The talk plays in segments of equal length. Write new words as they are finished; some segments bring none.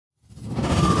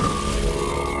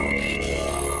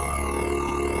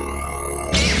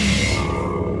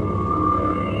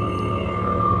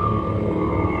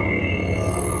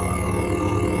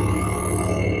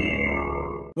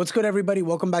What's good, everybody?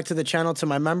 Welcome back to the channel. To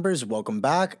my members, welcome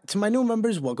back. To my new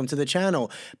members, welcome to the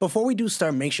channel. Before we do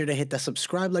start, make sure to hit that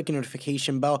subscribe, like, and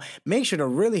notification bell. Make sure to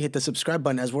really hit the subscribe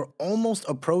button as we're almost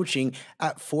approaching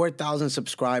at 4,000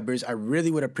 subscribers. I really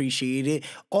would appreciate it.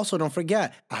 Also, don't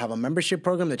forget, I have a membership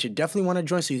program that you definitely want to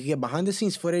join so you can get behind the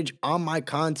scenes footage on my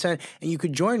content and you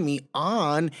could join me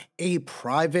on a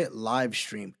private live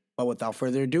stream. But without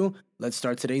further ado, let's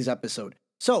start today's episode.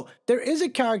 So, there is a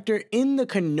character in the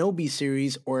Kenobi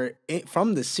series, or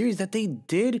from the series, that they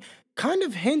did kind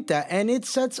of hint at, and it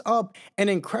sets up an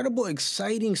incredible,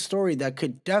 exciting story that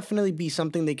could definitely be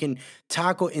something they can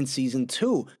tackle in Season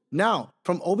 2. Now,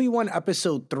 from Obi-Wan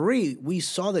Episode 3, we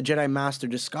saw the Jedi Master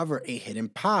discover a hidden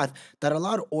path that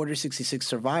allowed Order 66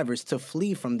 survivors to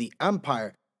flee from the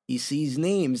Empire. He sees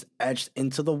names etched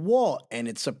into the wall, and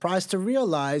it's surprised to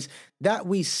realize that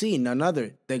we see none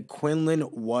other than Quinlan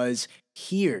was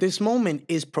here. This moment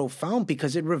is profound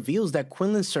because it reveals that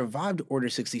Quinlan survived Order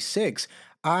 66,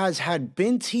 as had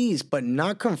been teased but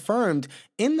not confirmed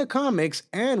in the comics,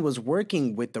 and was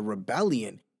working with the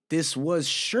rebellion. This was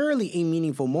surely a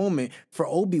meaningful moment for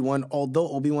Obi-Wan. Although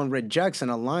Obi-Wan rejects an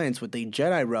alliance with a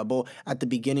Jedi rebel at the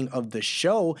beginning of the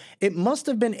show, it must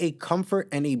have been a comfort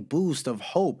and a boost of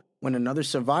hope when another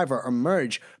survivor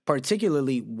emerged,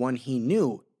 particularly one he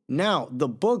knew. Now, the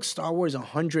book Star Wars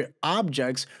 100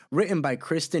 Objects, written by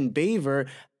Kristen Baver,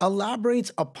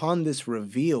 elaborates upon this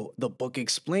reveal. The book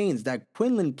explains that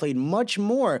Quinlan played much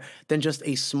more than just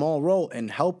a small role in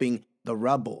helping the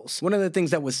rebels. One of the things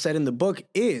that was said in the book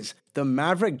is the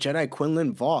maverick Jedi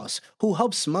Quinlan Vos, who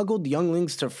helped smuggle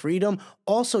younglings to freedom,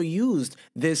 also used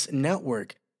this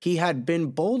network. He had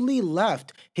been boldly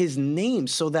left his name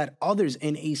so that others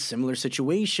in a similar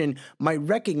situation might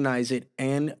recognize it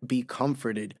and be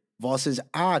comforted. Vos's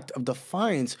act of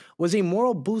defiance was a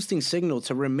moral boosting signal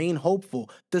to remain hopeful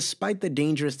despite the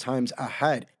dangerous times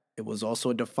ahead. It was also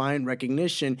a defiant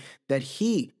recognition that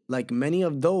he, like many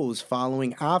of those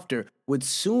following after, would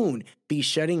soon be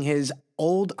shedding his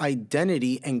old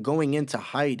identity and going into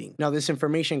hiding. Now, this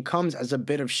information comes as a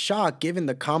bit of shock given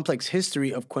the complex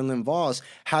history of Quinlan Vos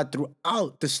had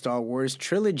throughout the Star Wars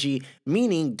trilogy,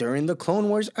 meaning during the Clone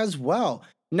Wars as well.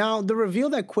 Now, the reveal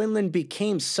that Quinlan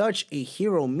became such a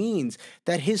hero means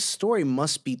that his story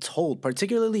must be told,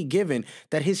 particularly given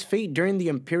that his fate during the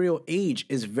Imperial Age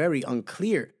is very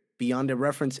unclear. Beyond a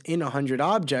reference in 100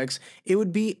 Objects, it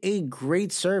would be a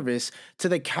great service to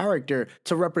the character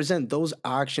to represent those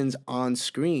actions on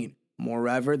screen.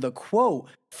 Moreover, the quote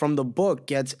from the book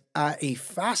gets at a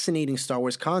fascinating Star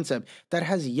Wars concept that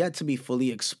has yet to be fully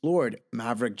explored: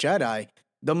 Maverick Jedi.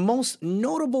 The most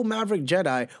notable Maverick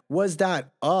Jedi was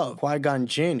that of Qui-Gon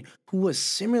Jinn, who was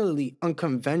similarly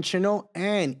unconventional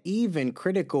and even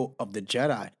critical of the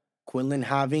Jedi. Quinlan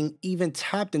having even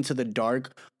tapped into the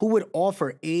dark, who would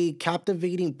offer a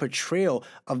captivating portrayal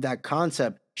of that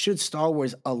concept should Star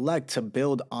Wars elect to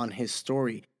build on his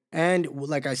story. And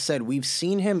like I said, we've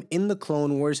seen him in the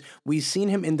Clone Wars, we've seen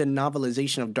him in the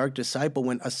novelization of Dark Disciple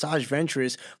when Asajj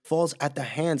Ventress falls at the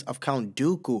hands of Count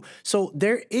Dooku. So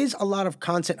there is a lot of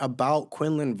content about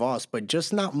Quinlan Vos, but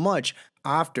just not much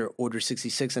after Order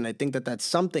 66, and I think that that's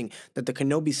something that the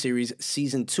Kenobi series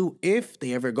Season 2, if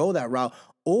they ever go that route,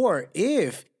 or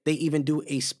if they even do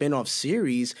a spin-off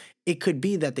series, it could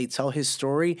be that they tell his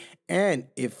story and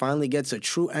it finally gets a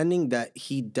true ending that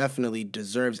he definitely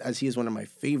deserves, as he is one of my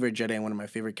favorite Jedi and one of my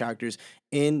favorite characters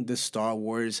in the Star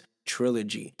Wars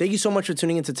trilogy. Thank you so much for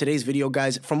tuning into today's video,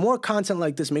 guys. For more content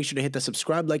like this, make sure to hit the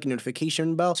subscribe, like, and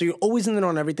notification bell so you're always in the know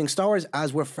on everything Star Wars,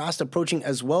 as we're fast approaching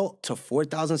as well to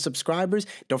 4,000 subscribers.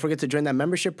 Don't forget to join that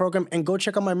membership program and go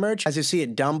check out my merch as you see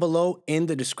it down below in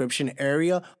the description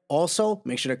area. Also,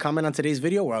 make sure to comment on today's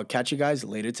video where I'll catch you guys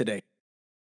later today.